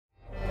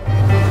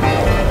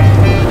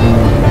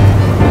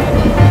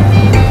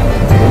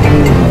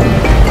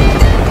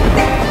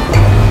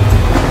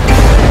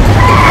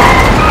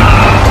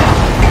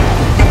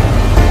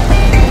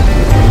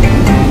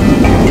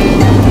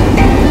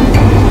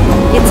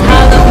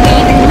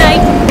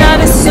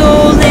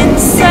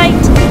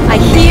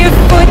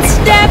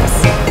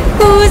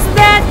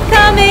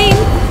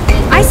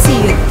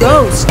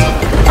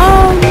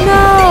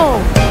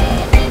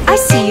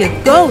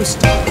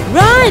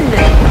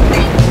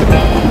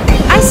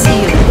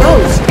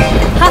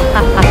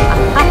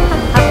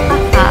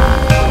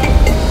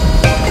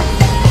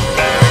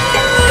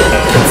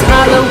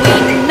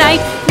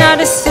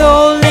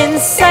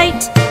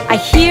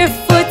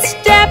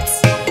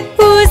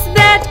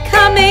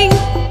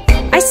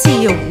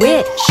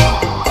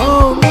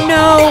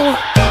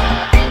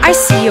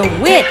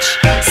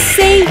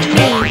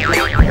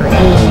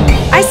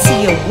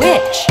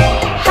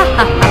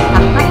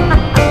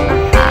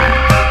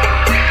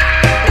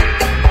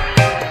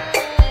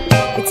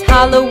It's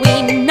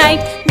Halloween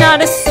night,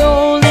 not a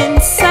soul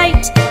in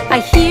sight. I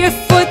hear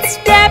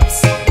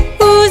footsteps,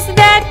 who's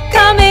that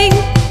coming?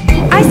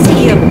 I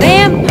see a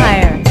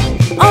vampire,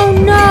 oh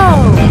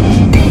no!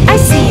 I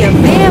see a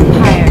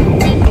vampire,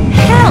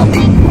 help!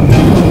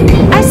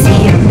 I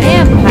see a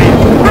vampire,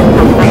 ha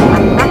ha ha ha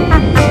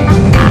ha ha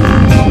ha.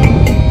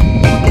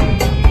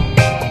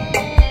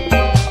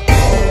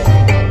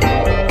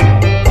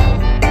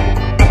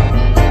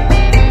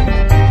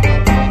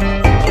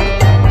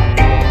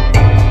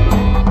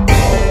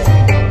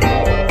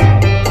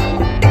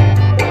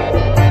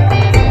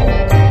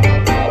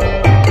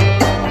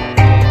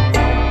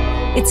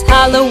 It's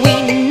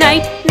Halloween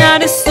night,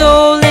 not a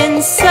soul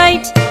in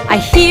sight. I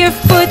hear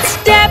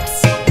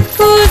footsteps,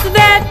 who's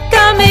that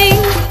coming?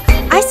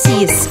 I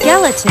see a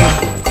skeleton,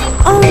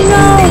 oh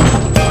no!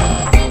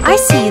 I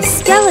see a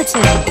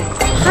skeleton,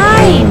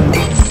 hide!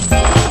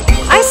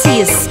 I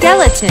see a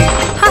skeleton,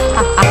 ha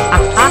ha ha ha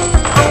ha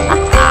ha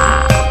ha.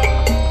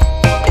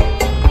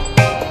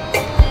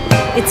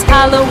 It's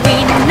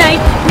Halloween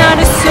night, not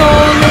a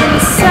soul in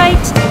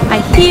sight. I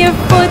hear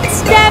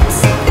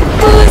footsteps,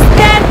 who's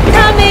that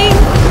coming?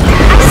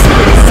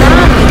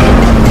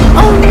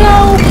 Oh no!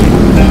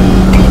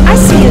 I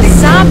see a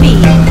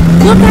zombie!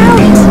 Look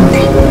out!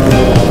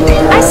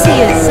 I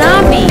see a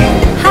zombie!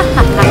 Ha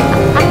ha ha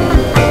ha ha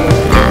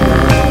ha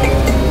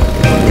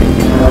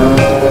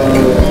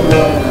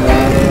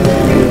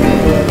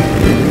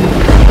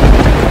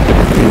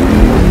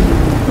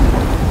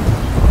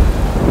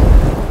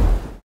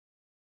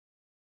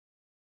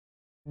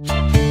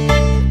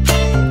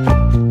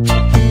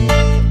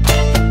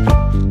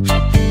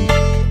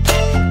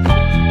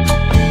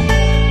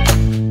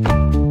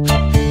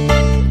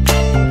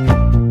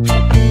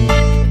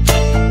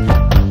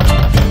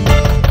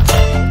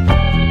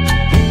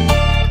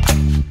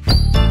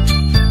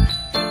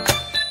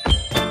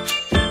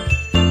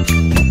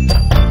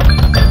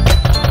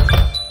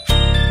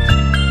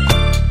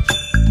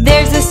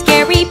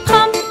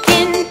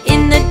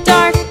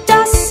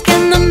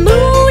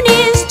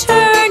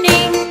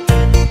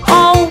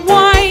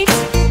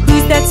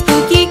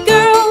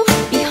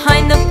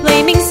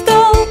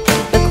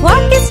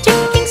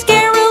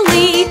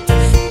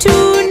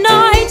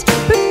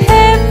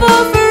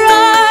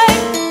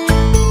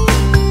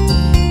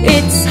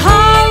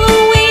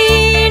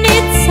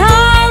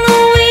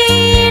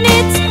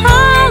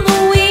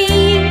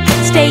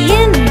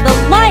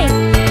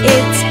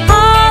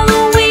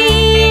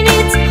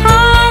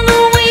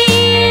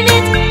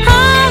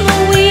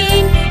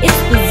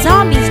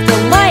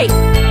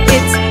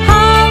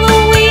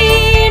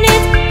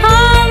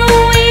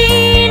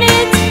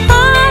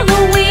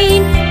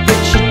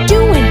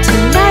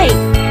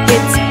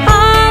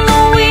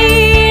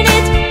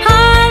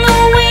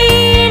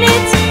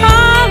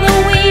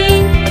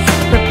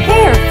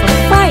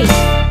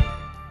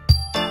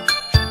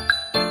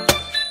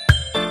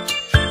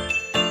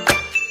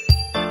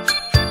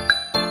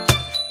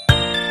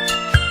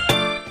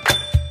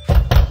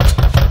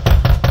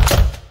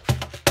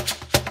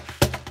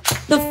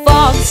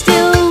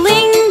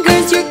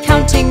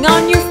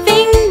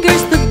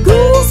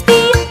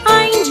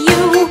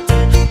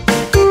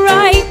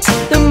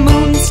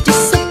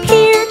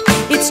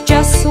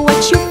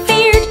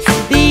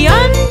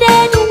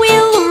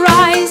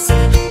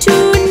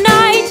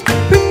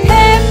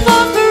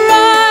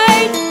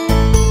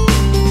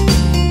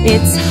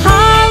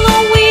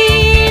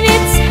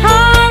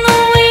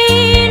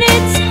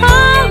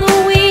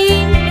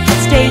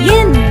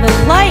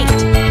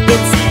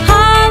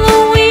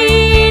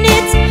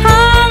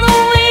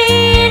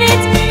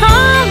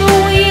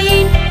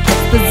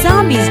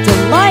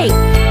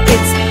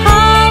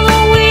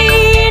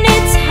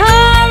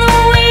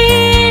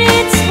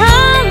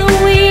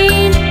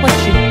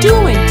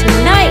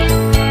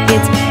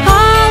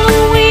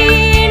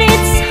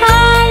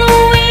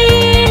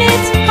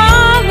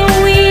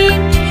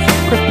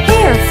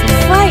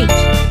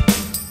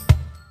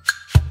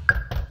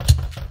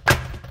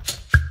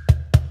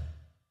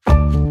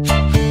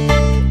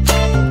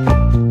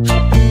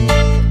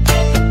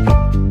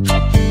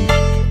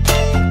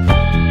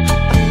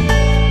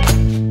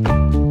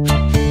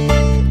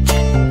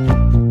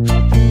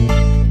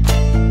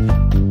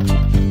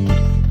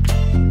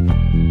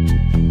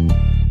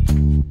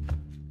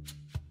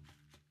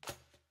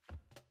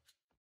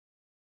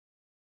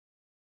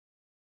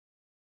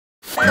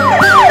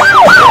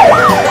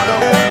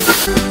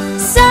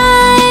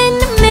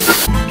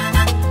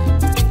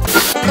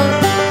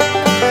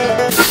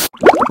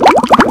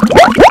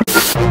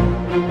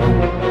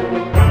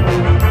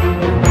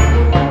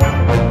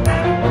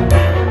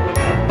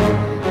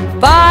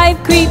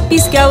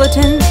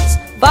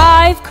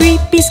Five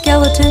creepy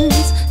skeletons.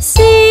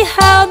 See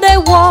how they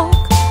walk,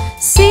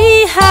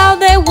 see how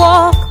they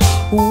walk.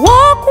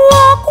 Walk,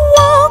 walk,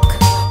 walk.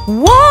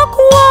 Walk,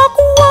 walk,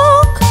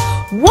 walk.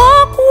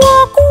 Walk,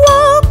 walk,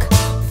 walk.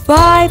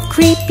 5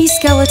 creepy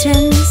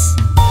skeletons.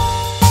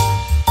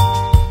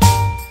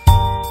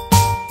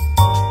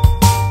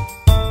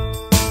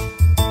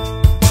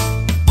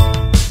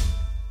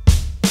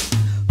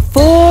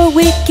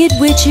 wicked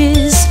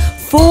witches,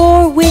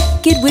 4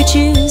 wicked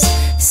witches.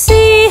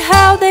 See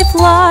how they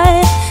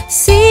fly,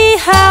 see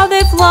how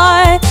they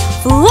fly.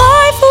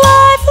 Fly,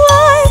 fly,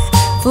 fly,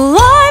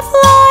 fly,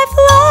 fly,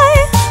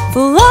 fly,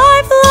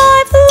 fly,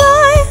 fly,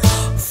 fly.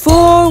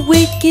 4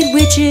 wicked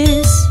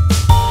witches.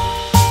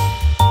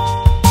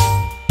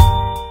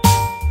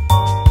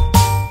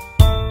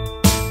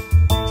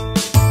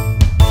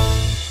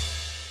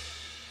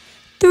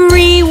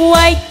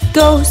 White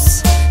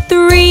ghosts,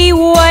 3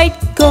 white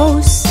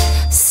ghosts.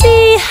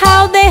 See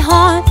how they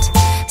haunt,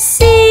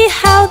 see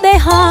how they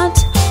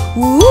haunt.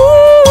 Woo,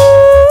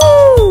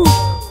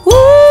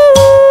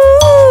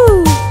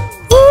 woo,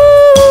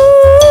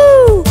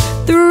 woo.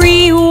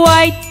 3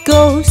 white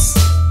ghosts.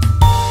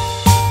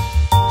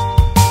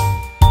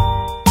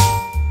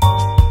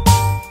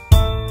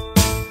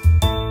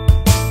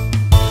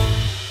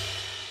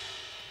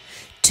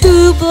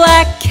 Two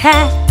black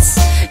cats,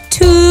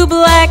 2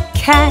 black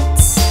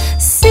cats.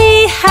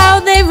 See how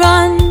they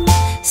run,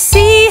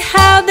 see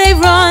how they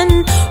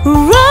run.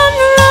 Run,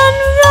 run,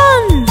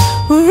 run,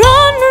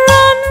 run, run,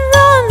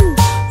 run,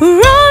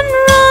 run,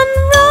 run,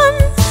 run.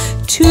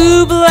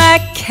 2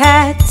 black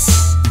cats.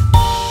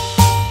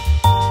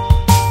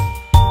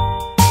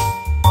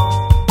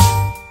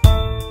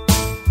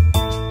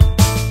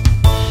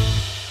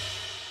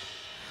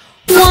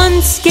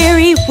 One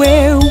scary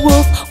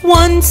werewolf,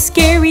 1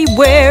 scary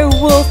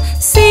werewolf.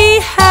 See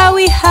how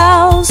he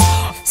howls,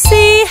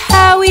 see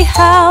how he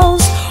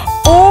howls.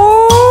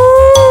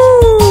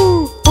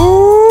 Oh,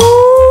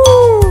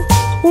 oh.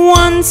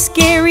 1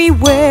 scary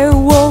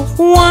werewolf,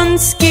 1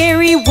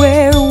 scary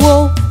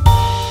werewolf.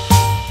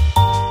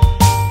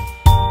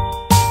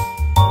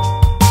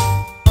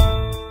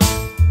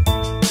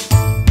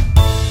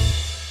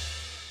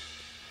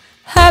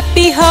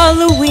 Happy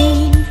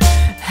Halloween,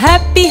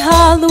 happy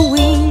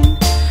Halloween,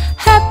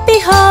 happy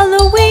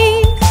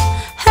Halloween,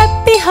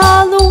 happy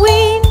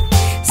Halloween.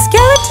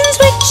 Skeletons,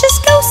 witches,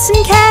 ghosts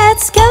and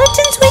cats.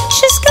 Skeletons,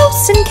 witches,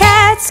 ghosts and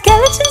cats.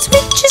 Skeletons,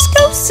 witches,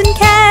 ghosts and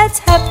cats.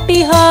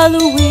 Happy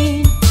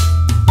Halloween.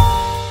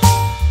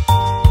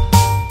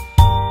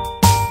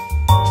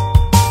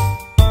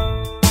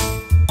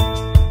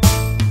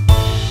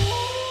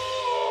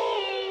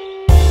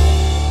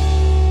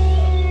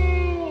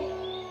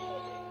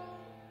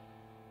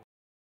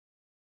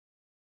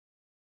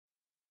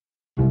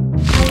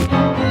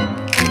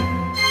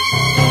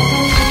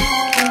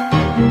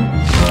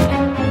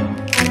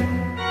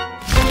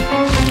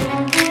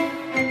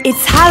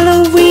 It's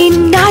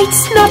Halloween night,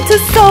 not a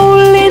soul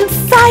in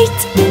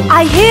sight.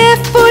 I hear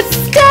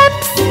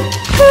footsteps,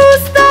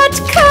 who's that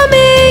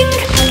coming?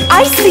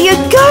 I see a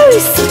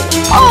ghost,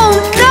 oh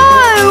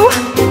no!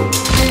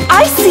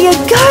 I see a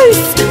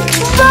ghost,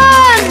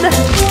 run!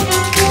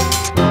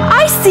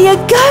 I see a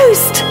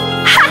ghost,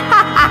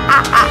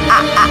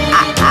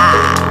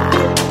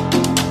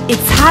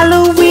 It's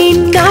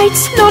Halloween night,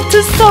 not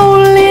a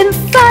soul in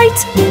sight.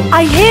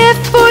 I hear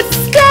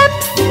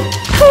footsteps,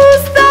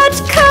 who's that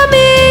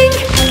coming?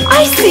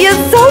 I see a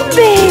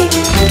zombie!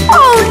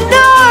 Oh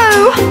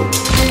no!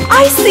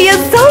 I see a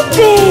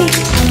zombie!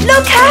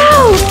 Look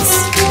out!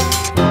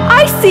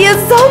 I see a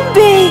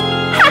zombie!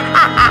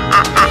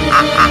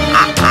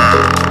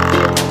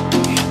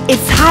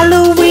 It's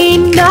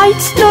Halloween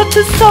night, not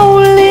a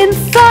soul in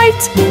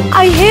sight.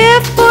 I hear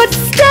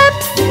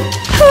footsteps,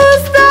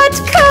 who's that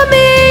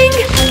coming?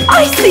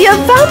 I see a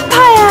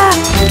vampire!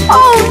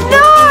 Oh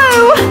no!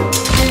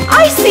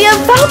 I see a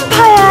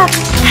vampire!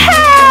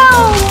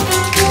 Help!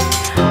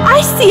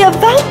 I see a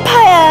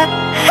vampire!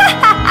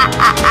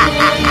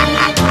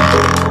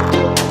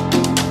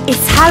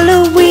 It's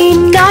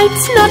Halloween night,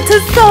 not a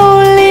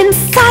soul in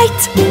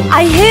sight.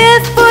 I hear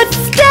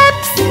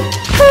footsteps,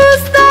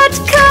 who's that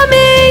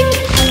coming?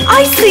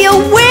 I see a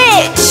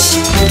witch!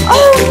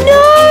 Oh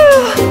no!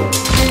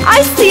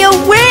 I see a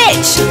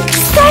witch!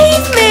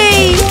 Save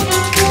me!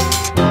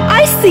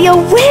 I see a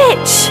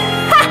witch!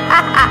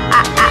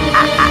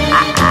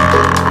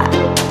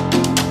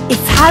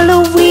 It's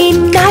Halloween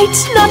night,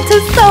 not a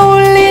soul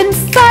in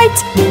sight.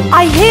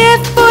 I hear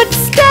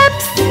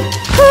footsteps,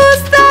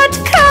 who's that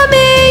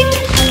coming?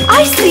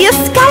 I see a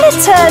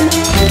skeleton!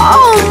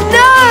 Oh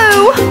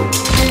no!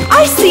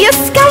 I see a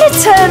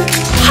skeleton!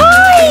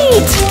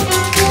 Hide!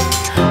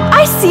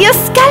 I see a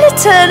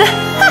skeleton!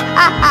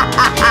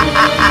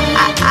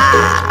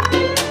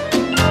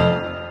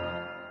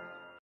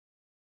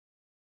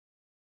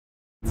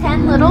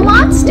 10 little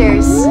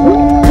monsters.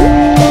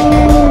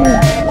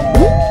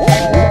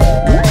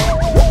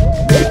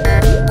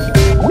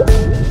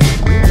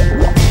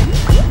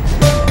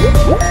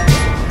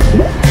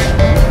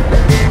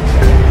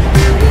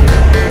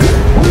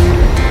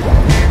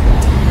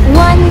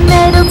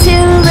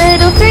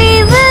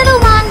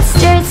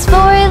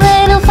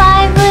 Little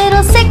 5,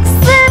 little 6,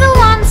 little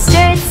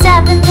monsters,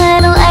 7,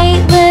 little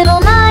 8, little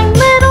 9.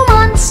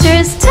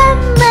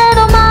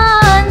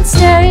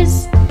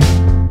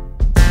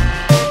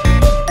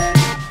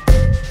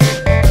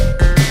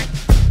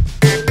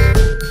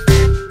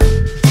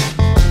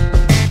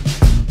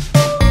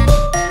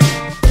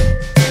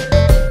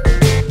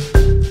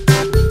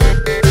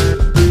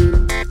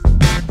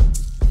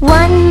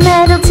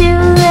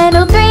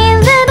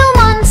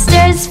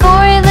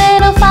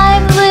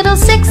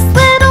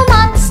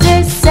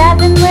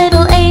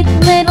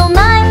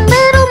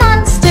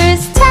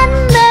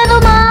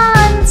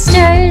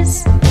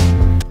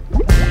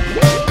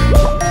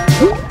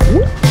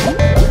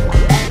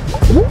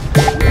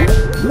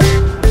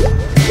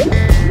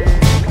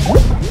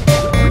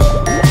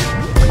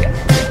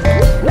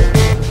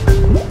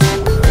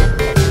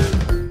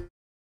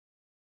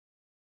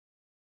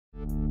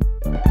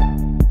 The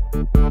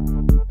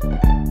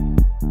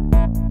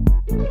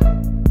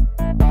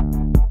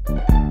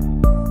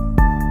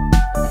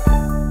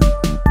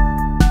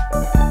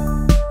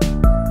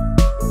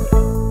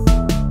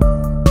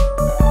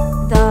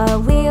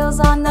wheels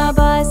on the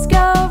bus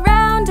go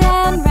round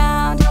and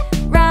round,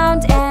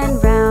 round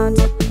and round,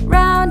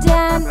 round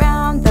and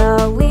round.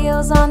 The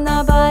wheels on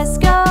the bus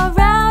go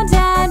round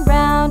and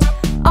round,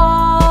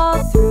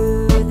 all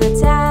through the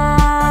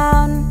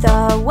town.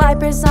 The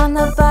wipers on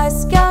the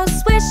bus go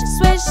swish,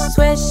 swish,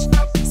 swish,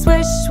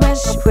 swish,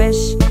 swish,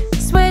 swish,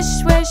 swish,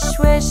 swish,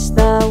 swish.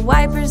 The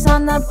wipers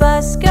on the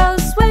bus go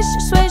swish,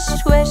 swish,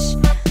 swish,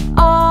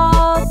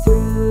 all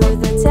through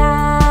the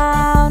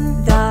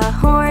town. The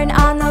horn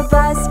on the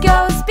bus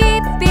goes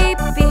beep, beep,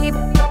 beep,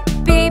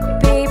 beep,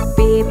 beep,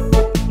 beep,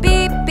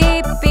 beep,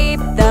 beep, beep.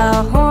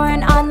 The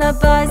horn on the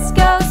bus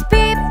goes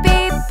beep,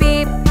 beep,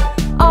 beep,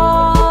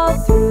 all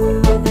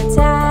through the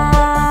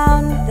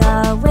town.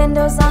 The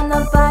windows on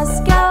the bus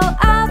go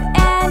up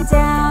and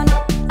down,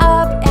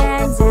 up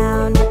and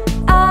down,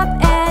 up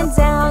and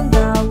down.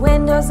 The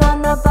windows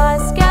on the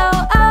bus go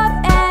up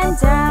and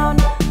down,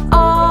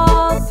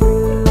 all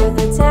through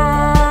the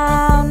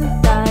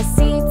town. The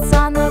seats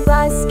on the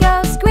bus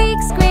go squeak,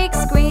 squeak,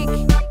 squeak,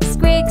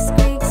 squeak,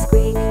 squeak,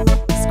 squeak,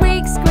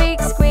 squeak, squeak,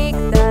 squeak.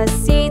 The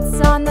seats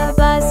on the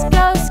bus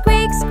go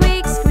squeak,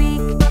 squeak,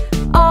 squeak,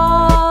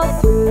 all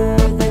through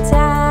the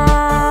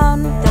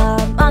town. The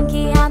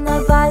monkey on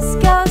the bus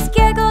goes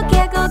giggle,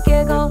 giggle,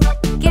 giggle,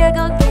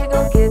 giggle,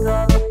 giggle,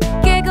 giggle,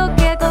 giggle,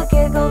 giggle,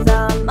 giggle.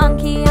 The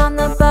monkey on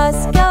the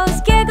bus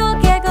goes giggle,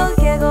 giggle,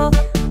 giggle,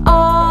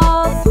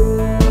 all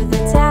through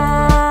the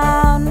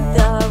town.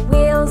 The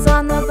wheels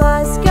on the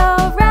bus go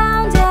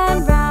round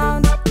and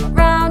round,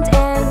 round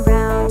and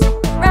round,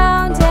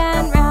 round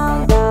and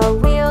round. The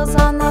wheels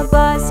on the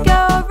bus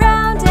go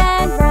round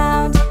and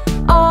round,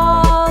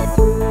 all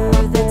through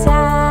the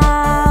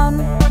town.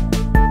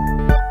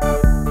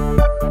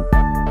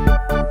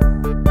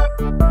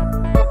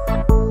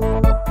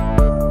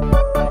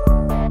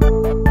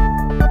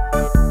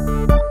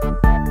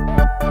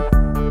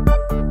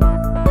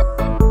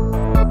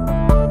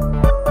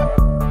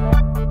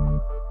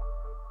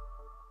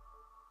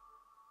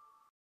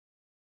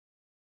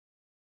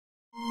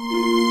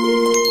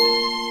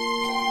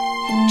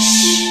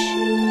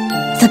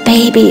 The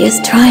baby is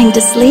trying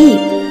to sleep.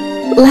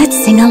 Let's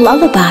sing a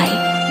lullaby.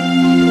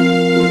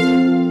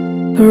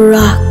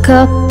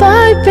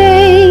 Rock-a-bye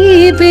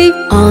baby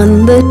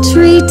on the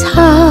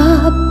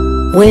treetop.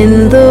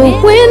 When the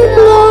wind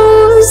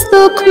blows,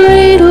 the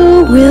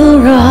cradle will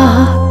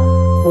rock.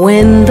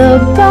 When the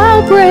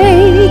bough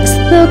breaks,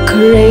 the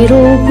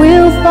cradle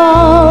will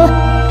fall,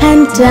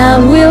 and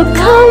down will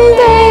come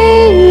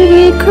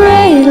baby,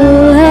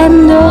 cradle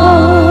and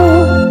all.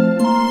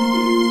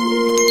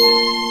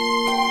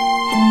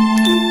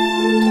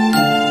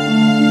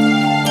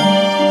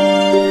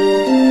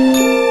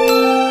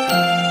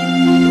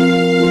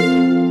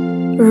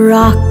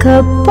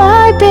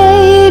 Rock-a-bye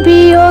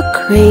baby, your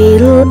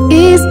cradle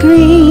is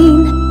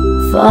green.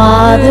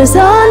 Father's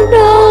a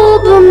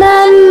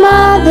nobleman,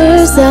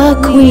 mother's a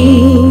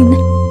queen.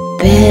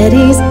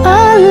 Betty's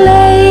a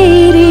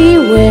lady,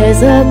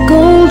 wears a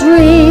gold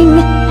ring,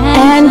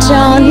 and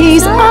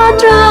Johnny's a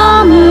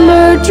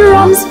drummer,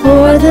 drums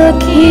for the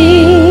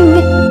king.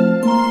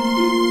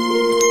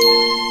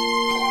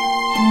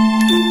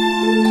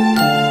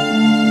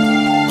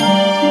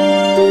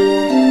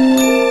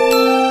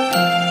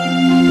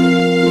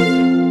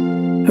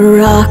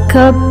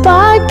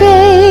 Rock-a-bye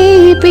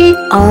baby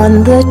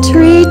on the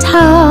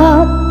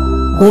treetop.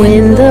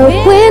 When the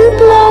wind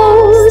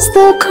blows,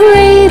 the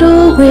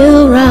cradle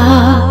will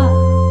rock.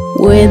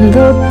 When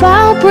the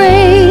bough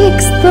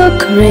breaks, the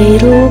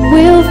cradle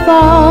will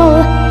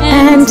fall,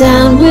 and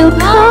down will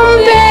come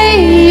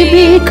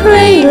baby,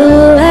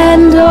 cradle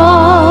and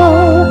all.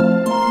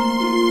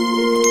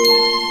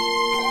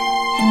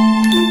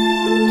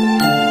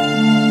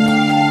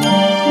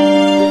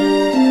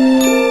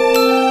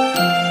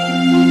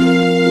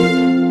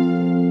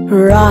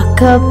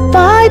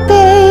 Rock-a-bye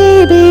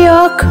baby,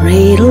 your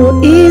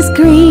cradle is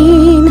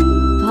green.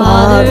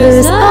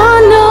 Father's a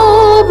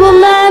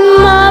nobleman,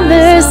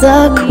 mother's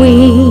a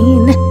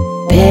queen.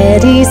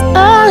 Betty's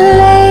a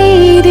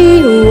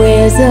lady,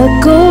 wears a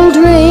gold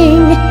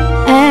ring,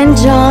 and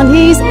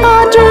Johnny's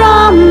a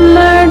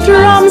drummer,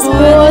 drums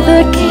for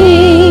the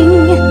king.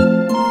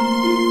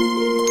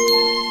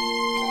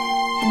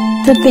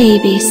 The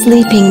baby's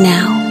sleeping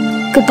now.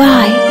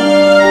 Goodbye.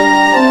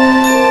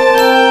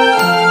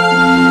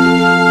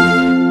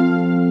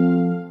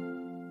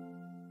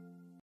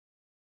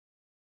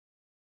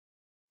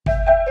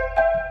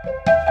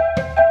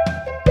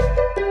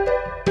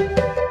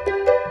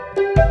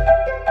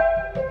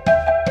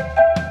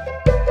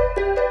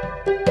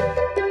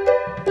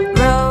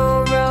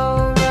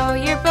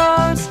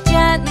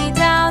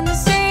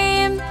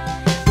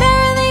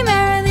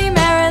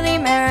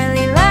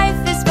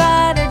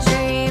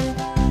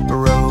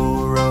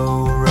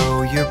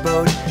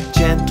 Boat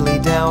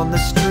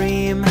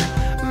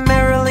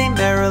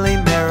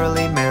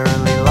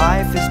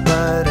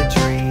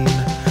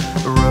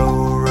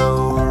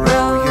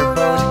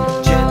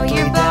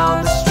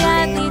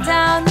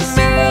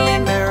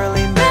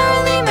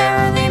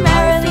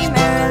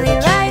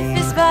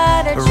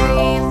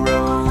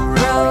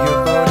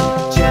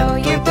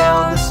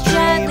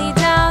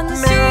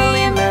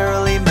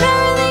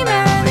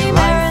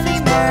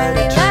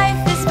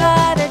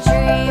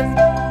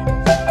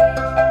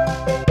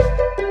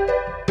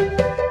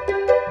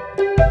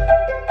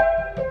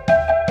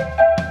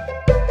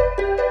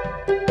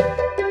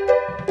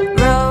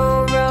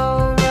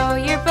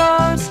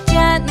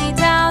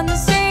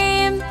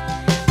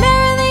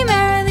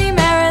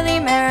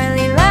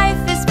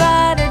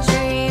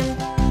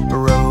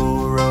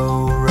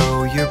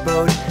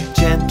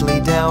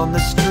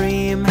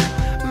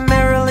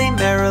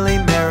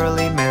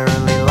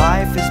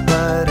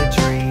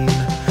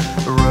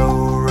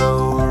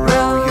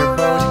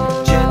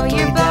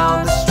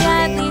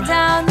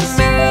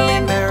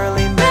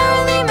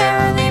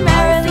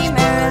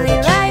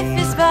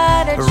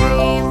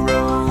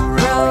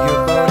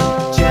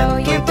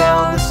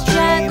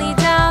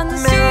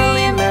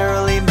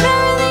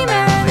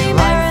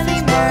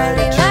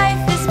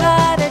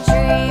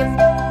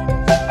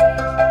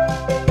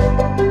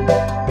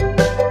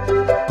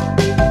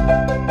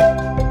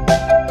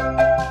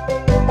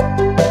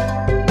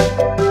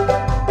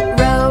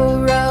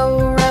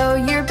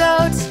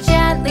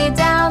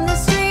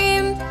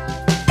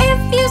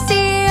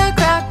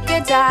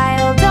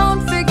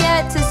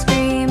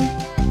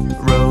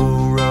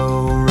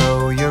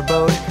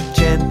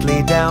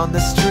down the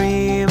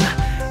stream.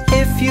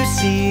 If you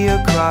see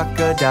a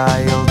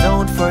crocodile,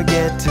 don't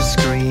forget to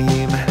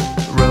scream.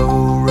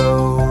 Row,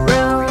 row,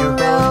 row your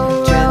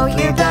boat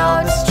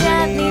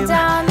gently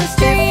down the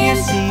stream. If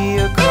you see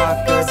a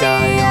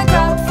crocodile,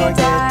 don't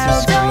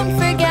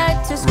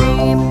forget to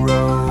scream.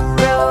 Row,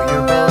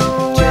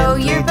 row, row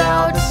your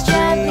boat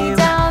gently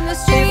down the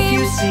stream. If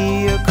you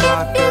see a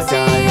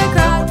crocodile,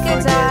 don't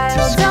forget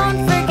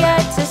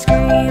to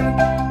scream.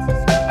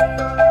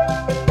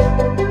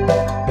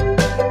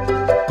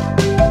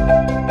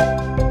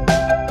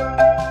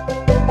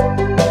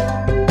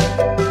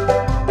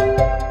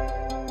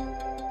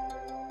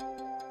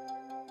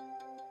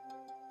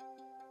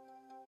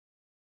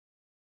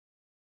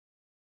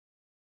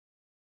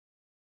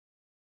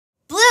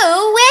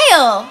 Blue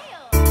whale.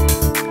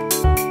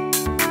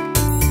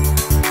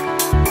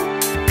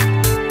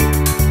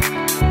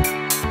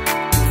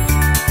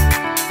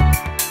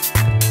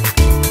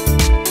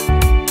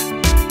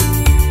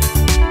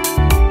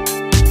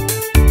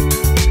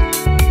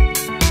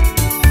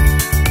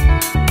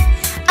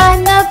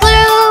 I'm the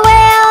blue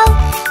whale.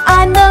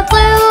 I'm the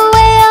blue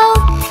whale.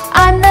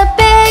 I'm the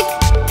big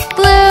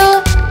blue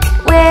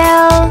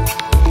whale.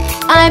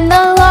 I'm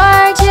the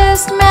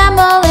largest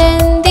mammal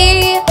in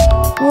the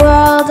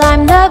world.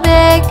 I'm the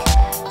big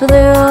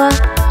blue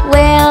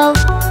whale.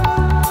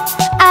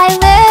 I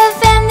live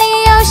in the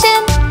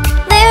ocean,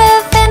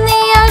 live in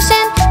the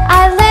ocean.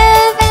 I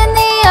live in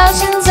the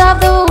oceans of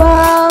the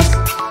world.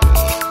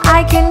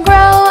 I can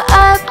grow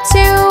up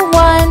to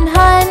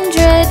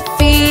 100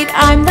 feet.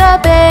 I'm the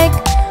big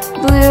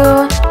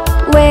blue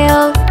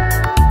whale.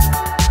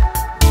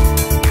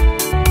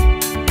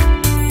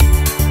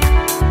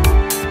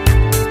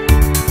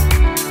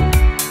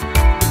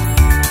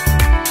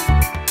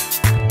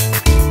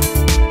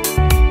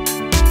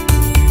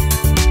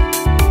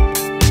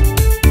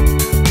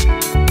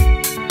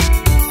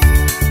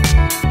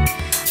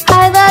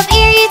 I love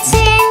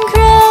eating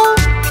krill,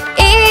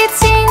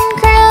 eating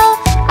krill.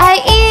 I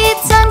eat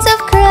tons of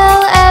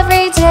krill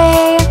every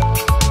day.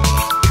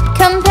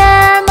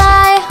 Compare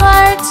my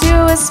heart to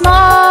a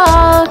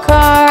small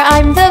car.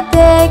 I'm the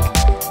big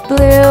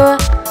blue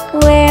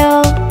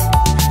whale.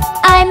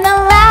 I'm the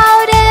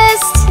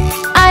loudest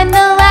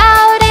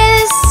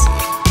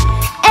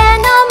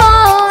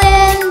animal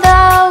in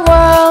the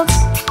world.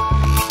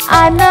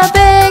 I'm the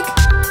big,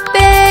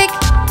 big,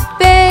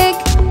 big,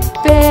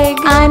 big.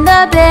 I'm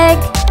the big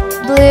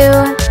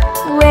blue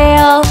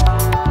whale.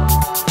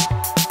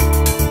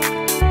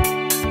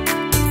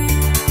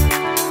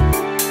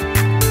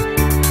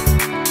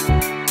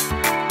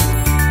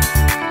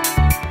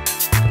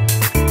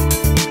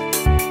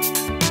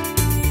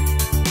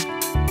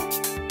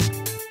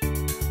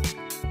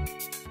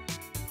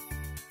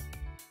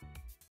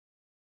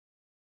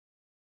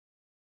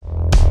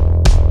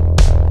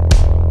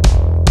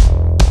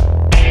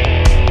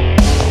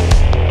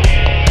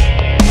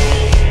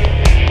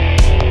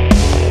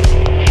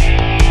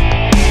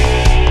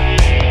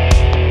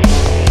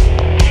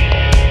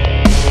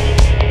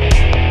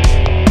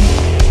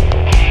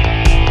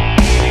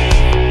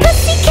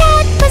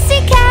 Pussycat,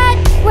 pussycat,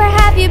 where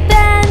have you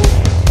been?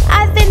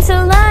 I've been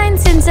to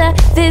London to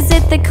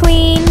visit the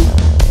Queen.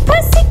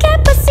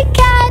 Pussycat,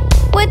 pussycat,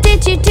 what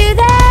did you do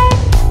there?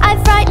 I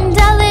frightened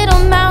a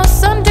little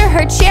mouse under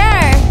her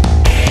chair.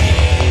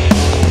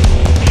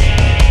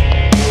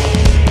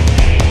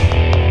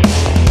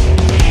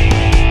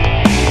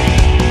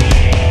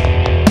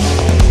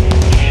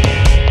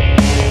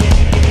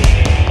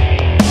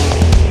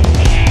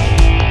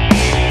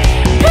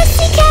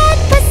 Pussycat,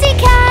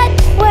 pussycat,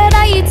 what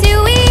are you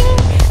doing?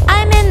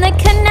 I'm in the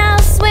canal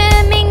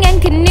swimming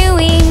and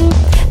canoeing.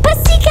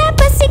 Pussycat,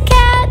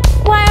 pussycat,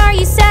 why are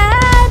you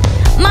sad?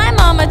 My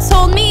mama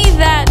told me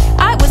that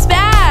I was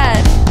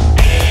bad.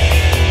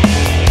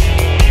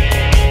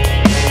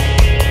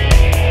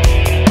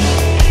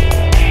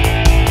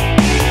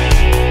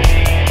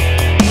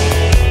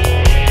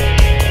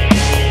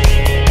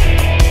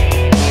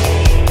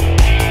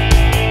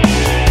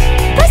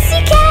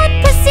 Pussycat,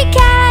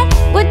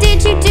 pussycat, what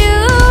did you do?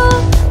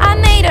 I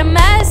made a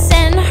mess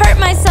and hurt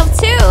myself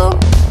too.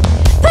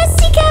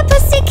 Pussycat,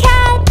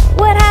 pussycat,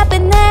 what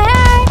happened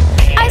there?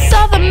 I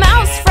saw the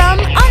mouse from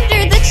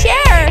under the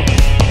chair.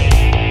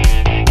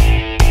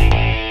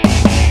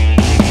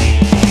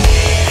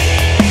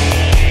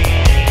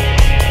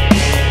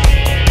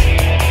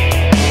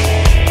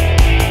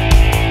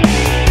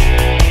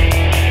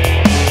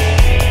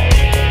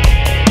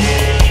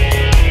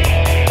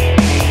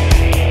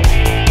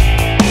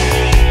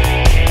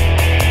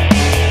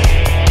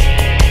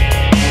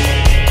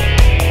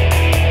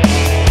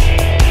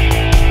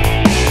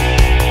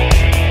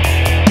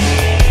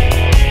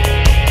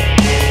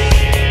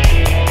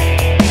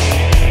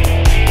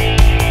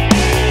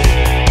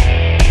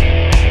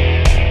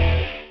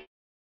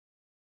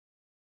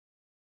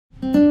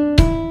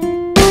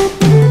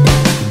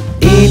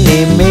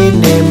 Eeny,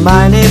 meeny,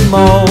 miny,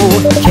 moe,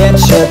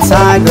 catch a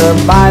tiger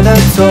by the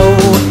toe.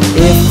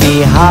 If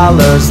he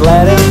hollers,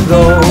 let him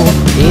go.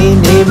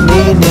 Eeny,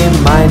 meeny,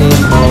 miny,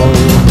 moe.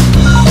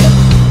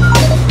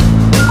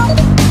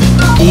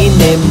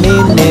 Eeny,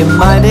 meeny,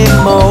 miny,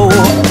 moe.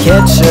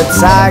 Catch a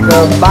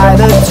tiger by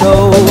the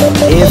toe.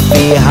 If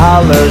he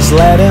hollers,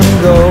 let him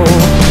go.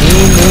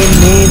 Eeny,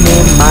 meeny,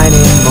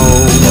 miny,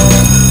 moe.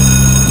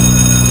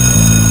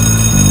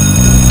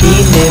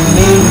 Eeny,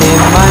 meeny,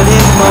 miny,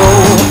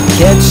 moe.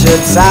 Catch a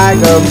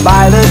tiger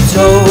by the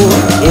toe.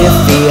 If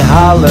he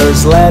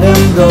hollers, let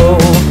him go.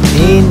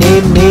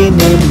 Eeny,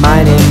 meeny,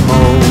 miny,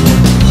 moe.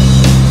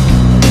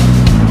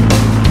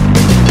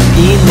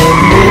 Eeny,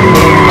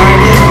 meeny,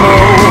 miny,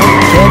 moe.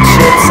 Catch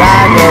a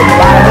tiger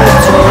by the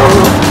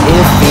toe.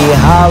 If he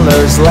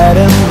hollers, let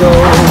him go.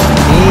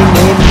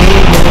 Eeny,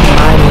 meeny,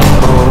 miny,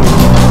 moe.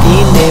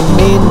 Eeny,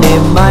 meeny,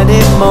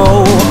 miny,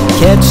 moe.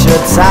 Catch a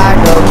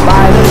tiger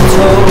by the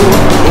toe.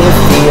 If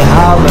he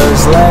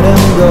hollers, let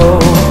him go.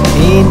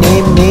 Eeny,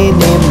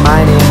 meeny,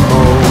 miny,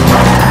 moe.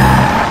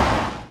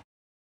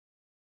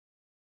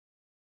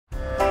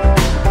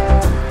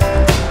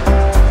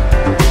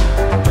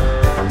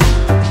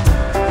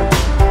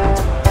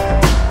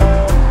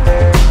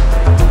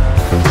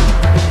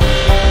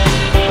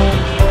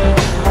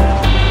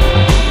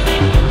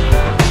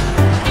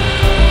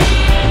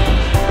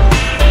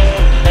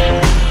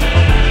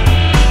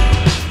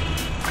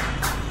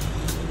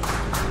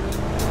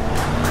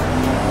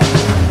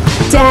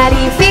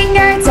 Daddy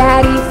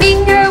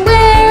finger,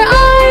 where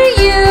are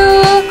you?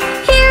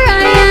 Here I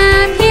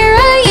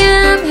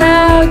am,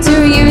 how do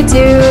you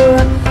do?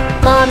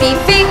 Mommy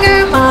finger,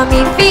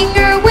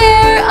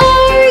 where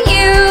are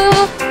you?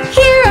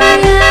 Here I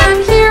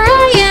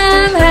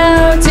am,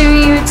 how do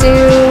you do?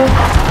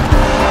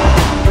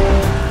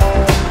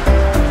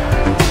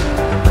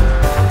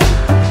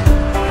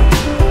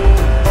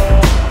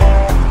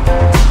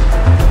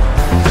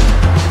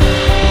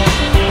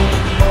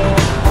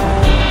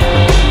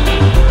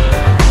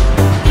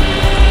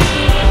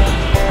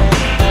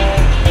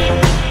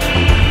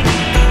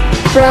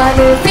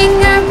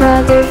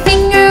 Brother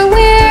finger,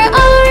 where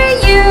are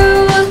you?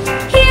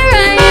 Here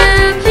I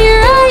am,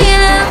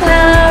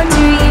 how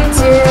do you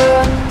do?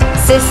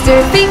 Sister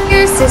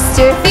finger,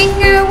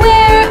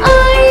 where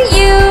are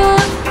you?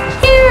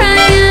 Here I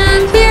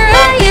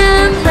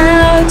am,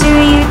 how do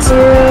you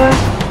do?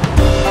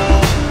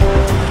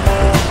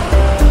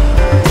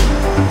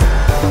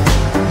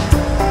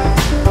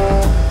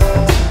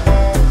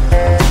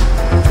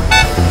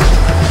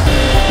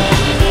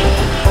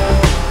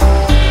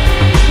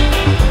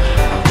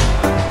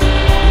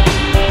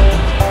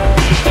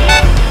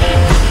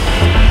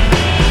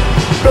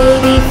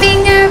 Baby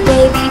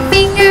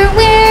finger,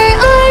 where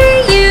are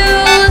you?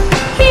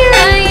 Here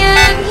I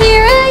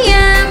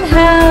am,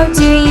 how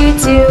do you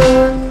do?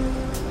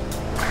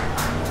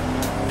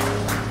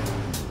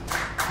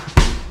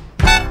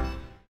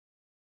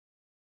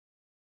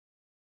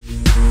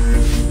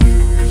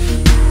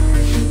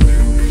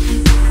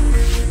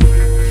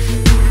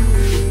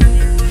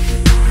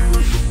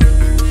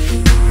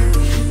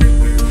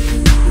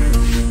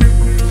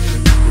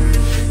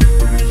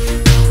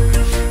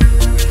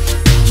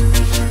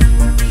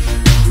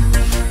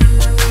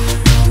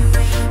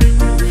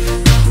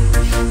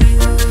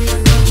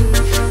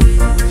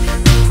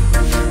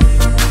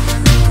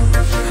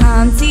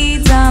 Humpty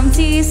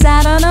Dumpty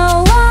sat on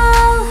a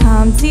wall.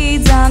 Humpty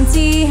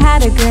Dumpty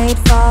had a great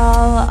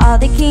fall. All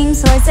the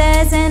king's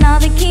horses and all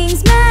the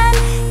king's men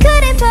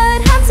couldn't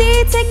put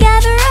Humpty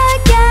together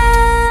again.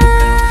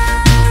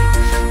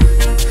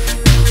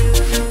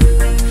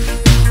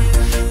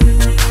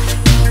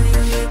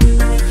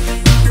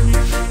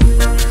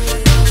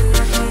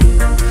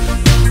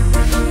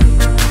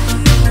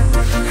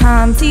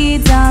 Humpty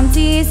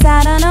Dumpty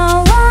sat on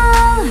a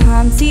wall.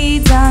 Humpty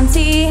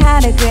Dumpty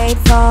had a great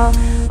fall.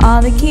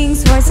 All the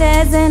king's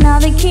horses and all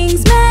the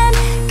king's men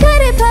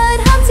couldn't put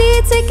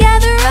Humpty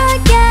together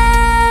again.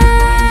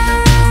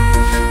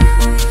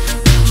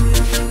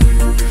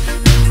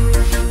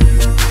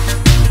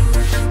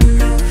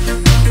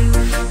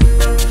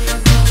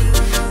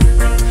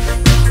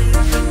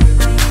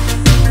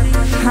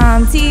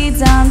 Humpty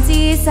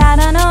Dumpty sat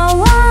on a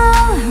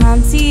wall.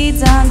 Humpty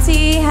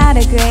Dumpty had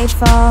a great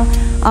fall.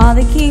 All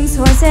the king's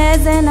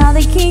horses and all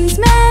the king's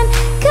men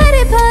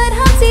couldn't put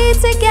Humpty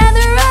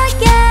together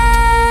again.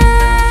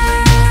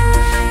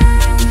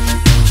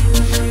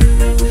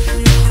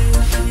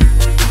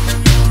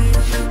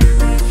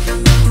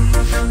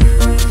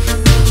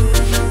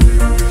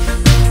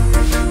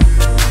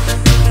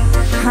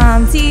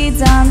 Humpty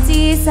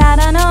Dumpty sat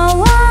on a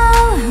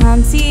wall.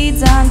 Humpty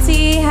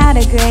Dumpty had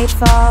a great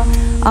fall.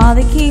 All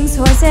the king's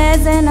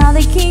horses and all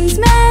the king's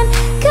men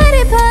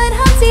couldn't put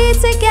Humpty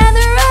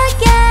together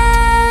again.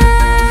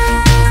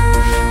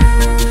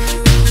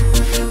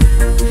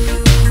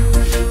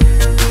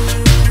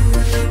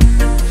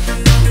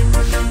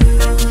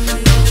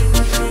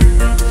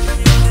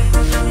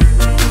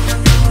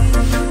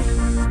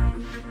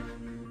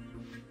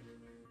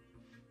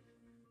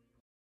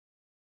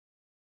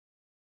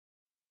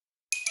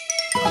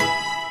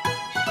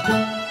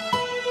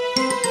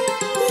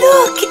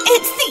 Look,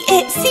 it's the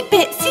Itsy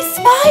Bitsy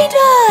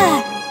Spider!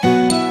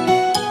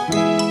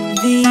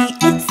 The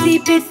Itsy itsy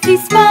bitsy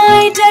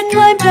spider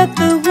climbed up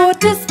the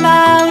water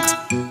spout.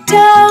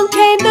 Down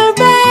came the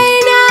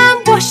rain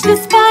and washed the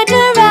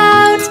spider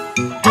out.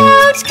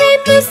 Out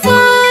came the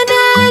sun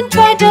and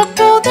dried up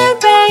all the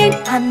rain,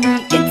 and the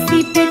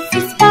itsy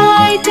bitsy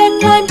spider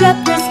climbed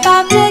up the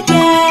spout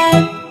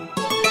again.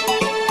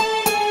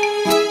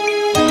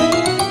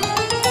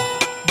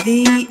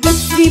 The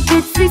itsy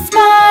bitsy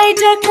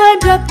spider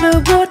climbed up the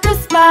water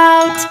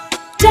spout.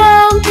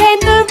 Down came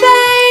the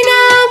rain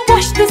and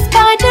washed the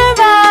spider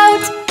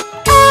out.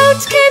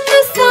 Out came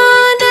the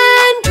sun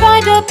and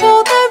dried up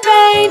all the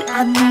rain,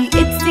 and the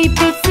itsy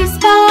bitsy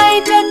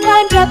spider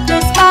climbed up the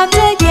spout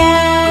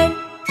again.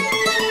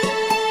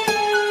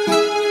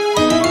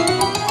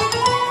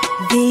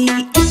 The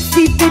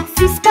itsy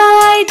bitsy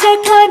spider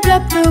climbed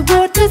up the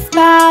water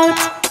spout.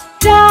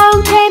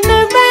 Down came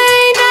the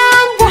rain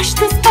and washed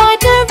the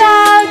spider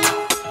out.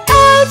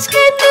 Out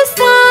came the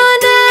sun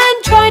and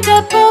dried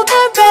up all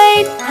the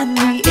rain, and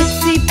the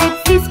itsy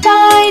bitsy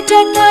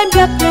spider climbed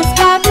up the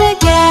spout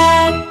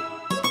again.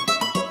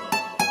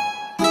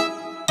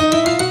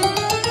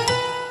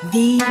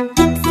 The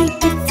itsy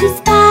bitsy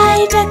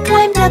spider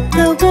climbed up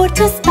the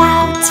water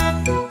spout.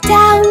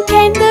 Down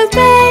came the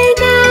rain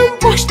and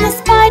washed the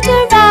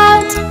spider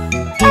out.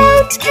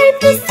 Out came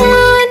the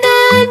sun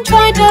and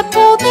dried up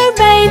all the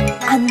rain,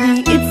 and the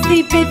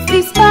itsy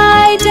bitsy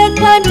spider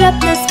climbed up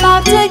the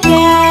spout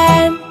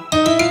again.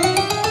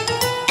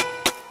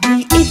 The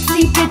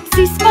itsy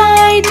bitsy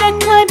spider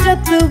climbed up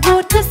the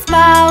water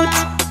spout.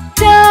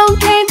 Down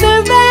came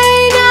the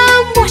rain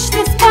and washed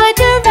the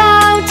spider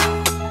out.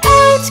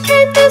 Out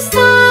came the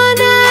sun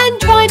and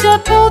dried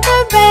up all the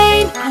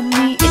rain, and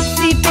the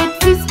itsy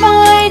bitsy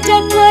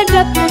spider climbed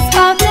up the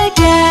spout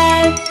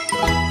again.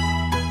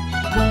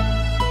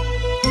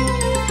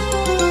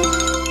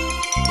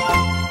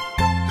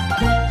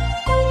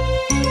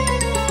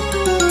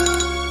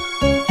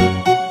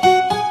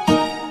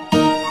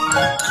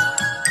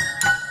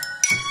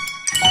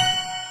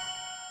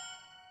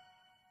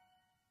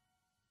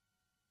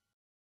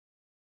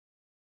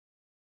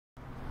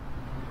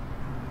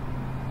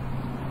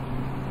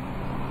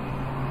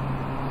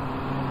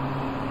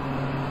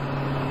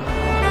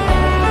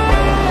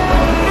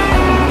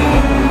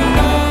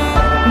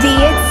 The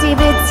itsy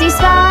bitsy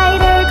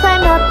spider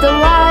climbed up the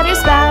water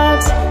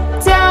spout.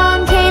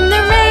 Down came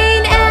the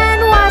rain and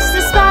washed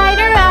the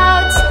spider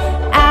out.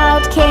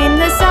 Out came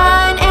the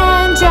sun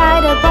and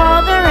dried up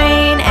all the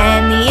rain,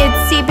 and the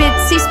itsy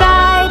bitsy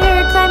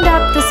spider climbed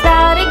up the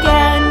spout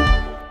again.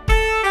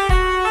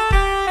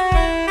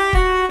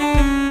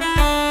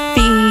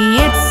 The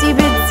itsy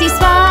bitsy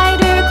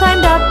spider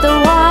climbed up the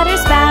water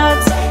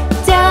spout.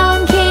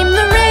 Down came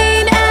the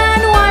rain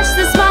and washed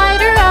the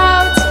spider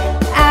out.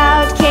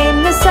 Out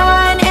came the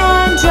sun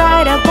and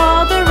dried up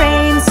all the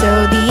rain, so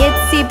the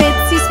itsy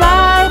bitsy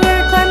spider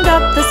climbed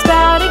up the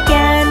spout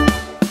again.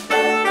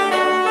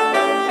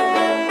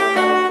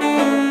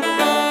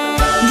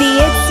 The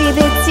itsy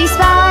bitsy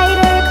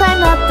spider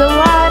climbed up the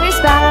water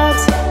spout.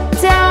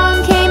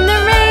 Down came the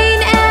rain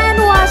and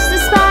washed the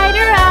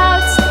spider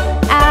out.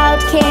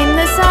 Out came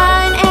the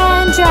sun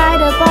and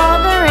dried up all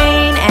the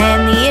rain,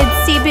 and the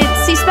itsy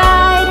bitsy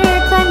spider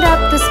climbed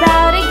up the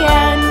spout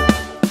again.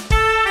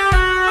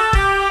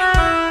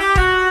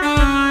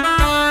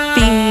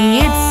 The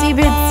itsy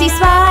bitsy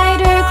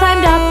spider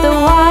climbed up the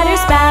water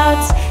spout.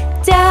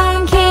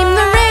 Down came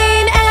the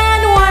rain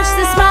and washed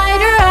the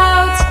spider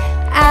out.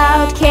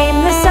 Out came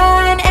the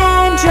sun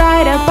and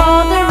dried up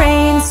all the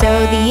rain, so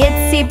the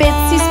itsy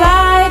bitsy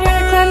spider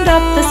climbed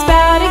up the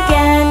spout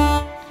again.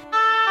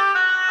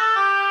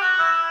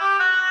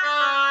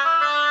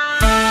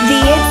 The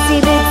itsy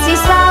bitsy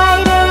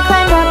spider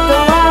climbed up the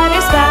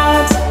water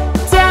spout.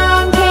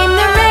 Down came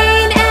the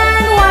rain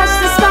and washed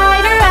the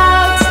spider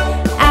out.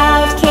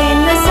 Out came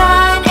the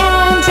sun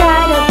and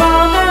dried up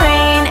all the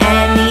rain,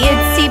 and the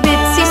itsy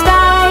bitsy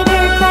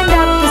spider climbed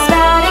up the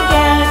spout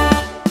again.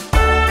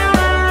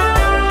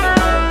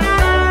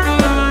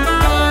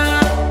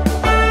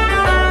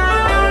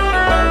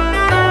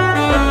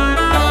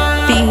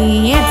 The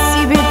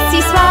itsy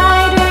bitsy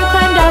spider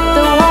climbed up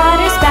the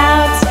water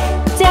spout.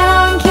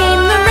 Down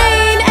came the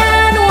rain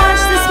and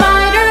washed the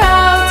spider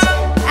out.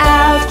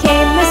 Out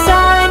came the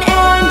sun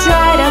and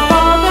dried up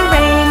all the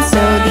rain,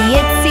 so the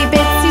itsy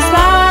bitsy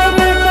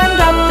spider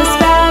climbed up the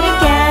spout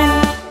again.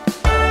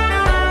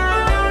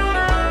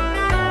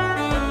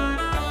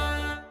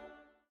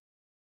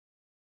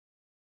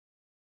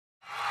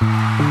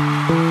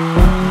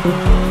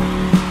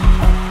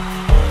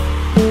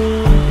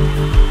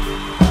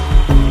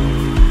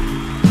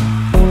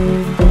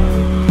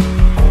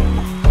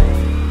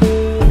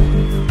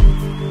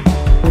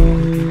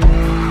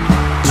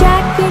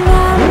 Jack be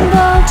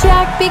nimble,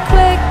 Jack be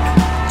quick.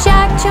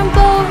 Jack jump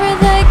over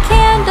the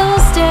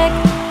candlestick.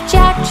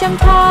 Jack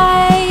jumped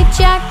high,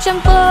 Jack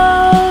jumped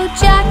low.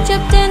 Jack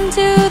jumped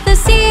into the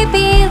sea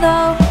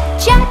below.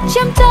 Jack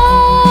jumped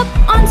up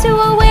onto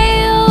a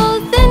whale.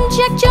 Then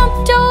Jack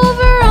jumped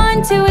over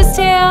onto his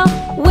tail,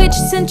 which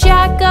sent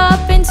Jack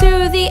up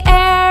into the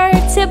air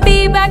to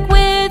be back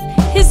with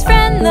his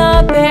friend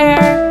the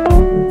bear.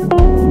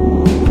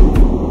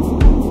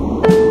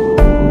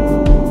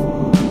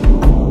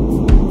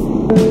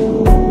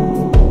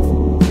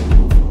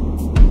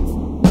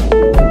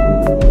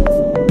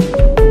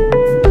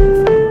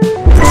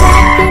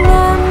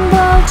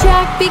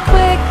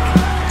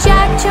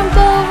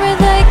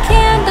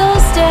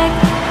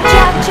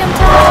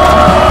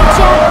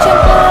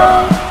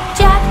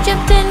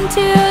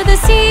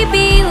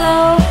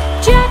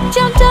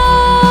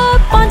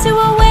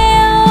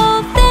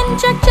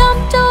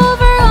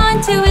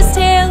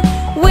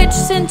 which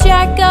sent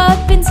Jack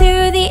up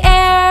into the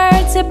air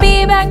to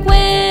be back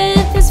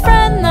with his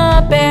friend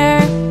the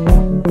bear.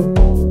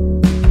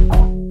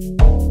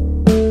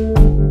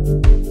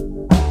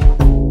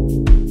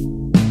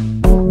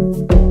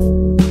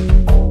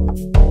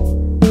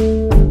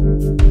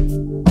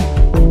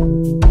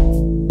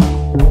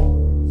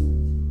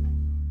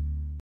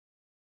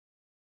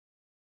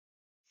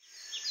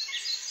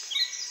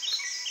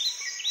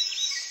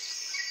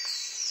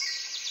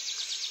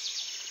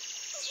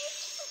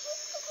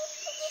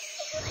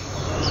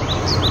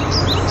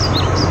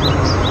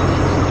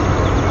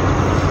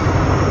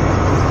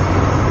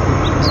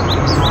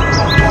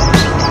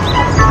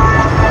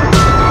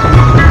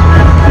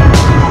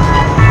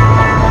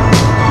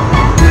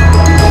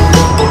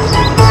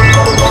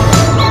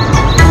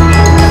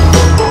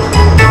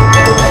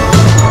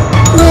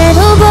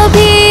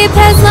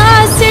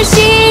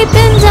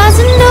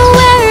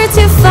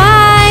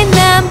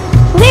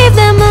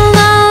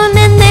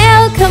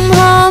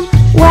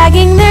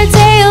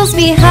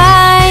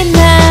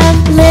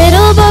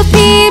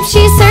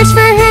 She searched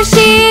for her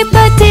sheep,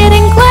 but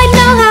didn't quite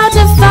know how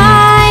to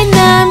find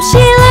them. She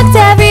looked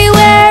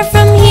everywhere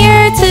from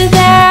here to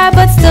there,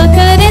 but still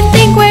couldn't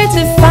think where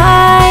to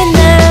find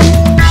them.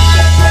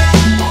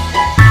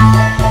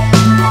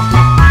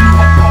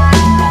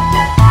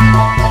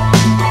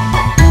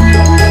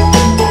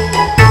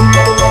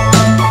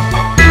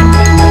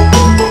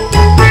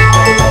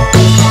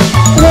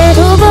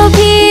 Little Bo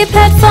Peep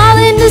had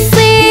fallen to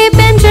sleep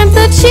and dreamt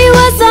that she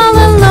was all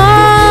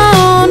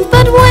alone.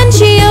 But when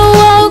she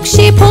awoke,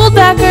 she pulled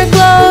back her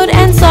cloak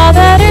and saw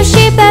that her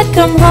sheep had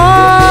come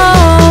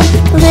home.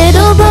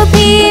 Little Bo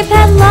Peep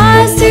had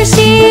lost her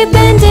sheep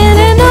and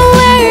didn't know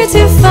where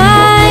to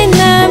find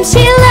them.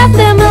 She left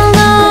them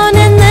alone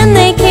and then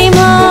they came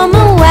home,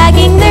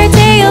 wagging their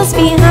tails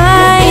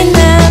behind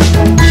them.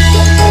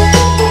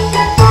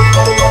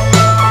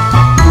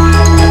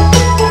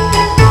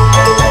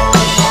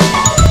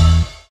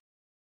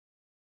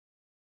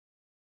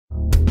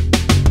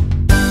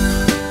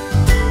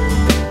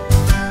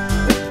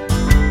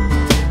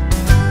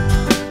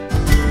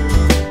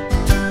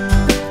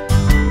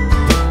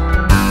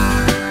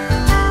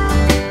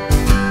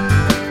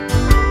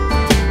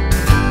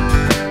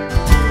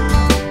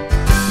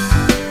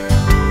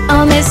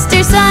 Oh,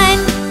 Mr. Sun,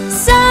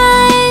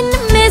 Sun,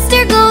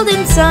 Mr.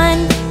 Golden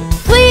Sun,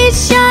 please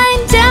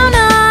shine down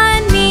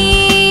on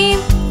me.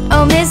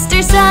 Oh,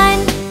 Mr.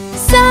 Sun,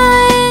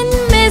 Sun,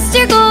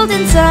 Mr.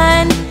 Golden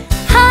Sun,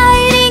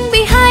 hiding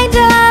behind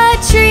a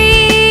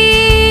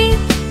tree.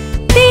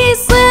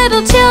 These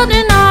little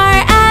children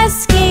are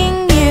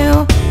asking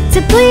you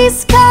to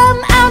please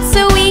come out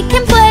so we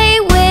can play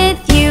with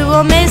you.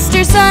 Oh,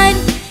 Mr. Sun,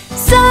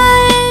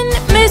 Sun,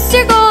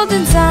 Mr.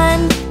 Golden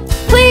Sun,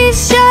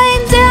 please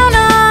shine down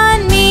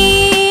on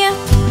me.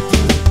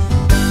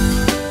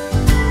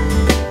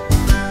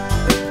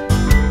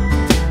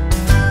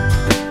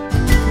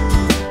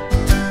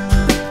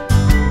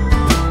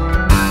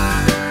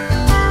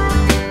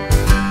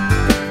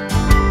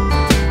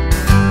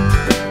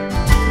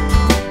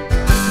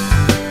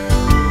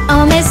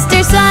 Oh,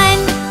 Mr. Sun,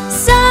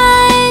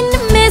 Sun,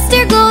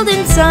 Mr.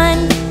 Golden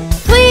Sun,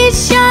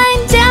 please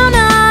shine down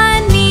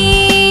on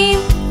me.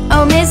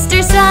 Oh,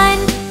 Mr. Sun,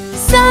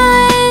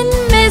 Sun,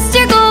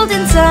 Mr.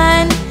 Golden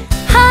Sun,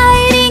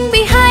 hiding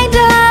behind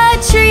a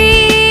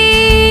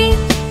tree.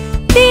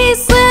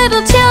 These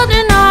little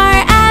children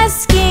are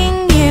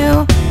asking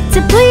you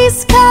to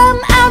please come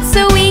out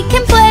so we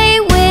can play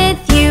with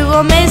you.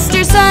 Oh,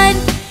 Mr. Sun,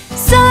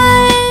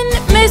 Sun,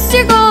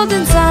 Mr.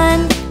 Golden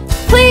Sun,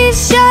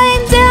 please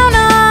shine down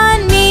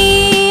on me.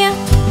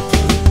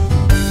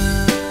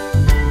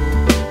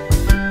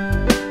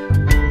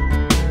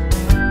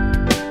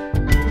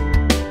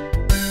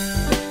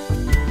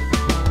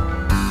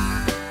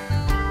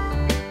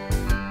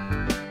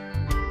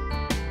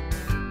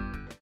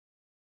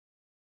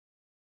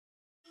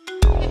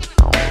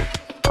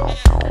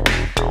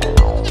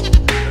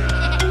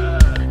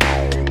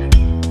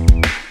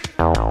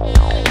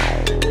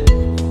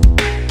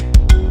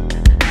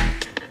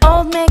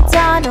 Old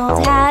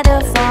MacDonald had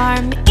a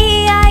farm,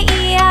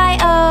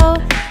 E-I-E-I-O,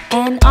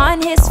 and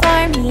on his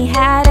farm he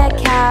had a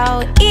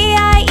cow,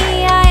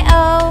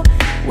 E-I-E-I-O,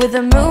 with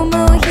a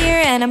moo-moo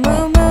here and a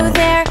moo-moo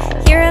there,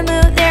 here a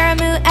moo, there a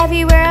moo,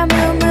 everywhere a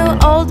moo-moo.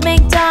 Old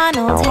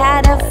MacDonald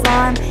had a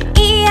farm,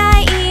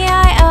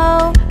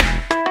 E-I-E-I-O.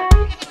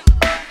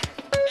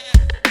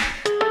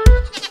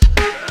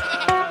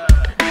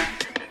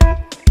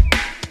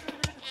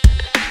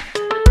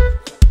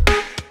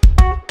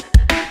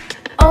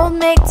 Old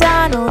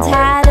MacDonald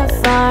had a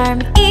farm,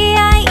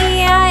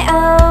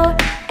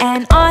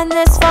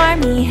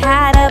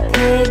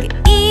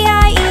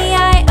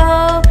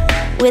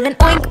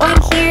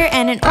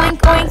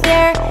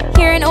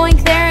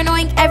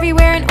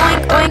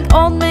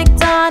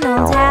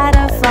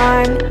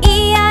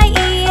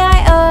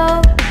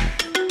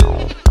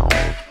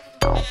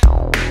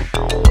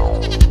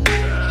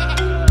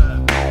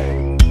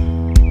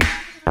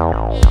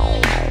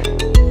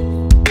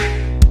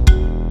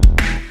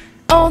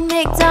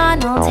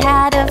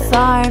 had a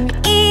farm,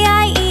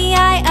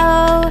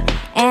 E-I-E-I-O.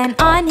 And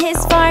on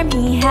his farm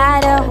he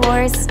had a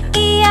horse,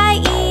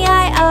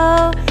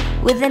 E-I-E-I-O.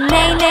 With a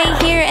neigh-neigh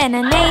here and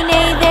a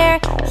neigh-neigh there,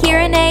 here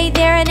a neigh,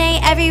 there a neigh,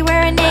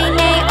 everywhere a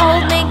neigh-neigh.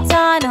 Old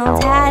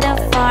MacDonald had a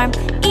farm,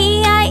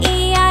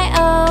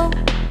 E-I-E-I-O.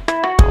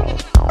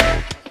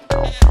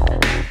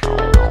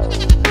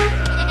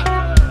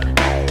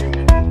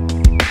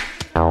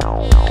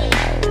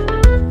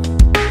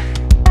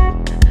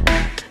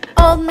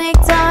 Old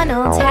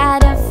MacDonald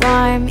had a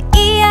farm,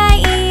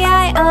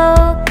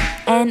 E-I-E-I-O.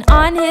 And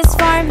on his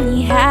farm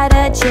he had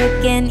a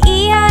chicken,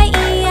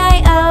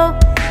 E-I-E-I-O.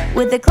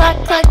 With a cluck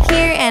cluck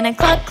here and a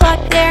cluck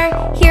cluck there,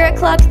 here a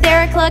cluck,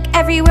 there a cluck,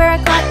 everywhere a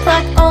cluck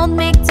cluck. Old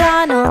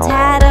MacDonald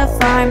had a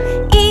farm,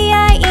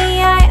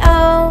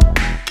 E-I-E-I-O.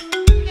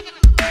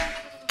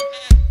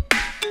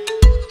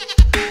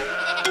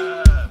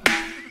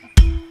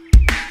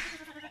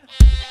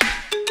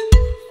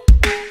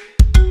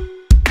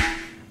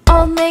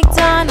 Old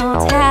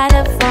MacDonald had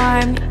a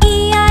farm,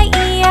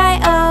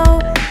 E-I-E-I-O.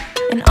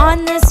 And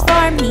on this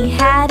farm he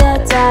had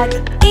a duck,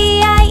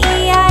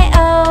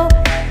 E-I-E-I-O.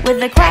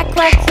 With a quack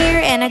quack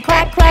here and a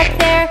quack quack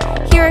there,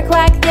 here a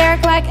quack, there a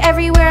quack,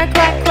 everywhere a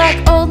quack quack.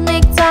 Old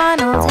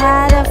MacDonald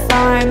had a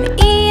farm,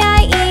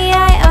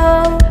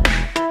 E-I-E-I-O.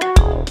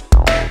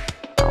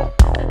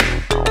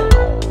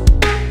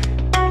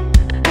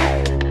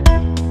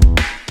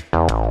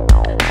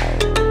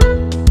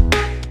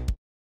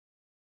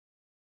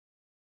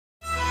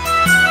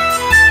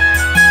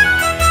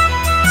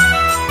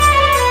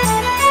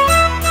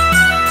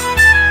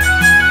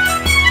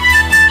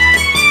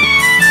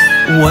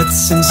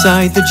 What's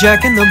inside the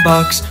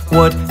jack-in-the-box?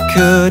 What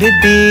could it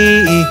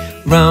be?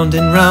 Round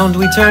and round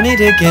we turn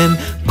it again.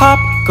 Pop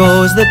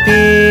goes the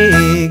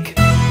pig.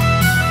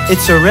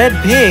 It's a red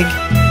pig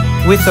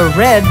with a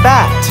red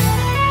bat.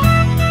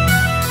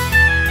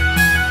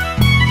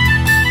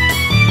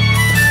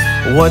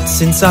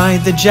 What's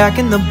inside the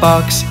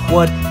jack-in-the-box?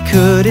 What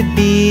could it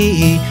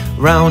be?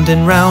 Round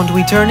and round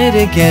we turn it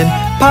again.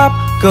 Pop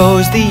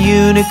goes the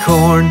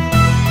unicorn.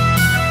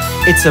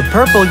 It's a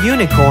purple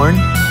unicorn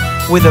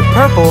with a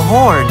purple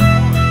horn.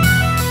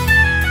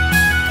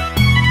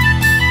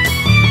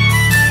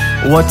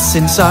 What's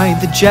inside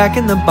the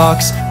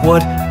jack-in-the-box?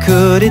 What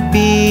could it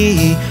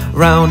be?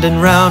 Round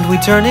and round we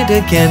turn it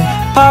again.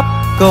 Pop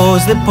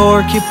goes the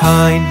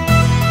porcupine.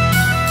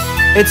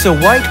 It's a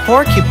white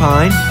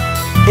porcupine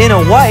in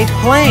a white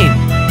plane.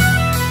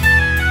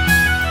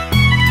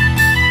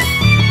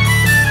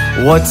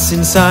 What's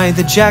inside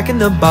the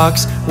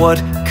jack-in-the-box?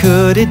 What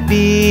could it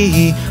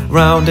be?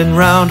 Round and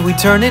round we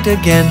turn it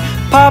again.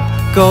 Pop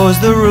goes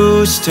the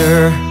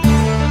rooster.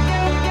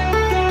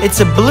 It's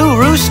a blue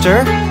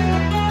rooster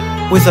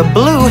with a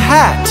blue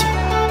hat.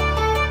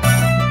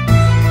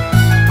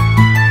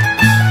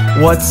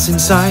 What's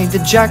inside the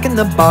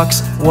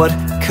jack-in-the-box? What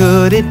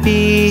could it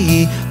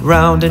be?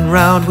 Round and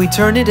round we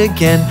turn it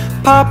again.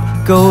 Pop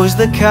goes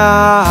the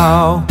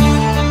cow.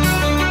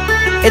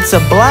 It's a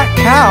black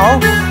cow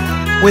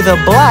with a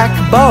black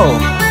bow.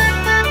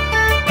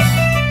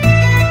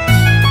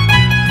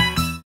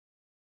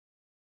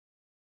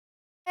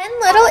 10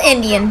 Little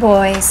Indian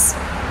Boys.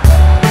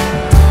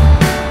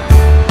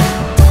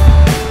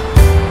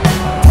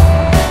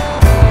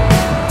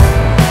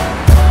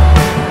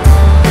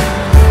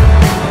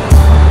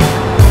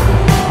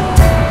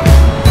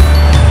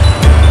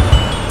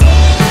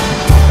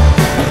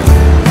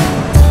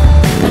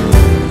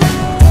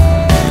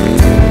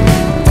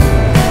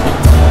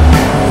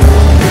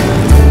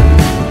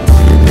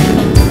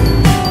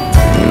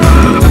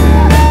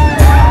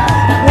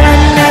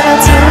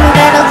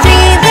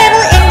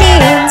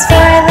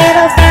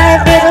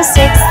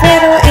 Six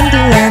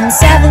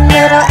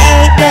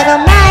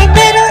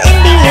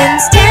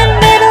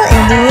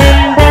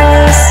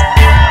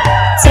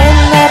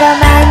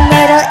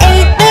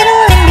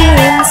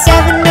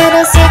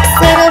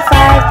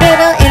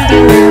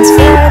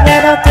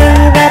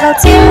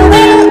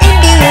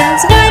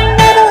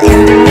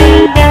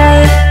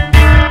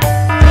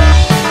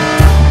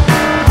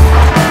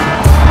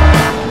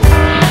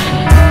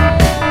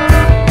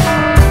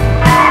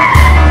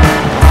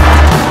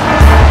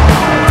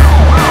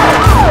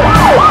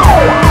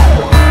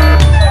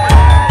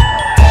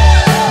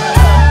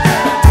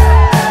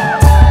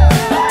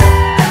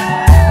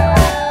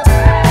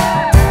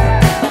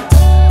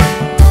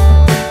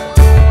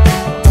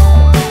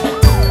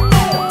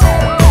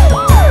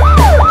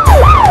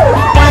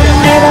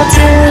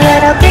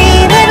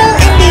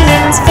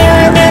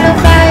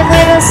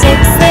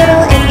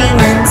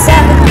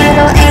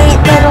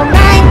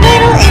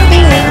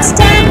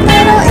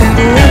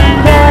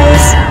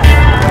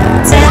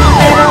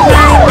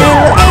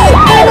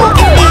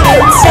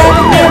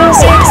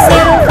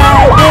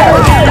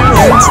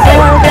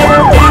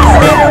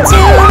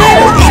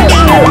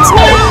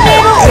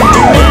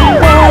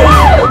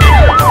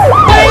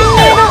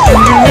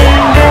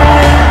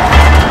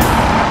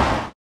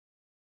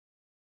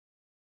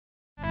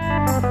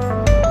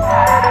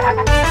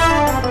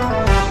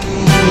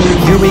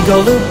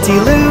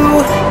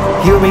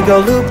we go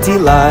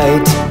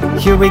loop-de-light.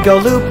 Here we go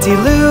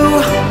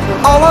loop-de-loo.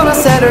 All on a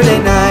Saturday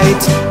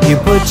night. You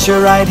put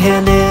your right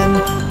hand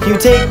in, you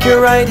take your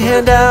right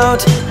hand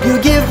out.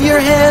 You give your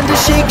hand a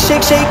shake,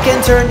 shake, shake,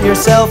 and turn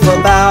yourself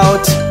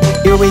about.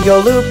 Here we go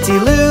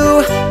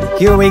loop-de-loo.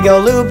 Here we go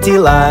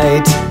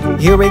loop-de-light.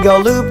 Here we go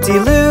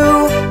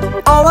loop-de-loo.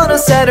 All on a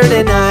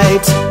Saturday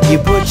night. You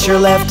put your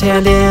left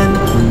hand in,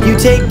 you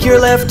take your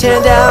left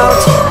hand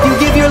out. You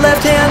give your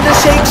left hand a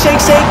shake,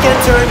 shake, shake,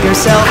 and turn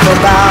yourself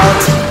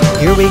about.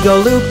 Here we go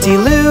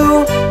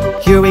loop-de-loo.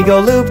 Here we go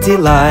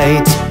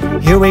loop-de-light.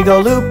 Here we go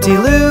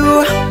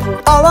loop-de-loo.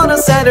 All on a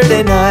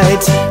Saturday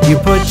night. You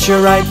put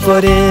your right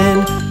foot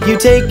in, you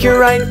take your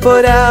right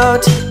foot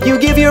out. You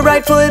give your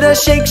right foot a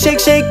shake,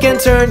 shake, shake, and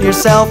turn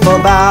yourself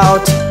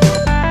about.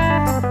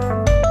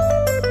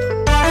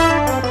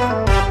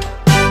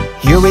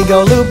 Here we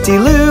go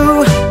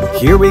loop-de-loo.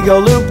 Here we go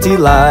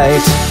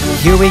loop-de-light.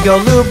 Here we go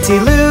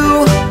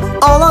loop-de-loo.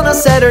 All on a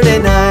Saturday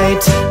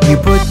night. You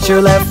put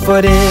your left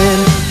foot in,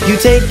 you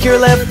take your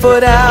left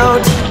foot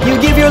out. You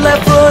give your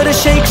left foot a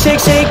shake, shake,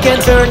 shake,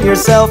 and turn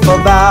yourself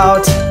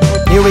about.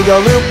 Here we go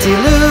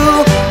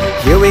loop-de-loo.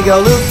 Here we go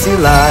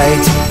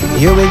loop-de-light.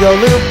 Here we go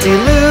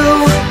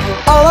loop-de-loo.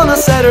 All on a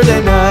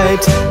Saturday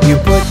night. You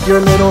put your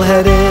little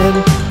head in,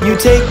 you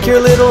take your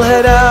little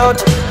head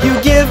out. You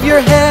give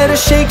your head a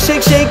shake,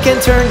 shake, shake,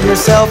 and turn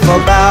yourself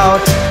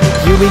about.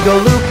 Here we go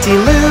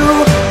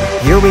loop-de-loo.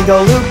 Here we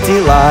go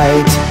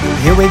loop-de-light.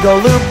 Here we go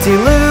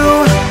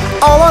loop-de-loo.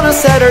 All on a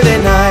Saturday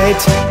night.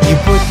 You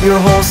put your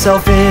whole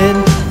self in,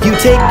 you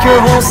take your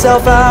whole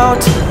self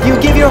out. You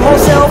give your whole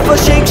self a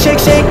shake, shake,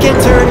 shake,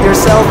 and turn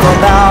yourself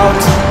about.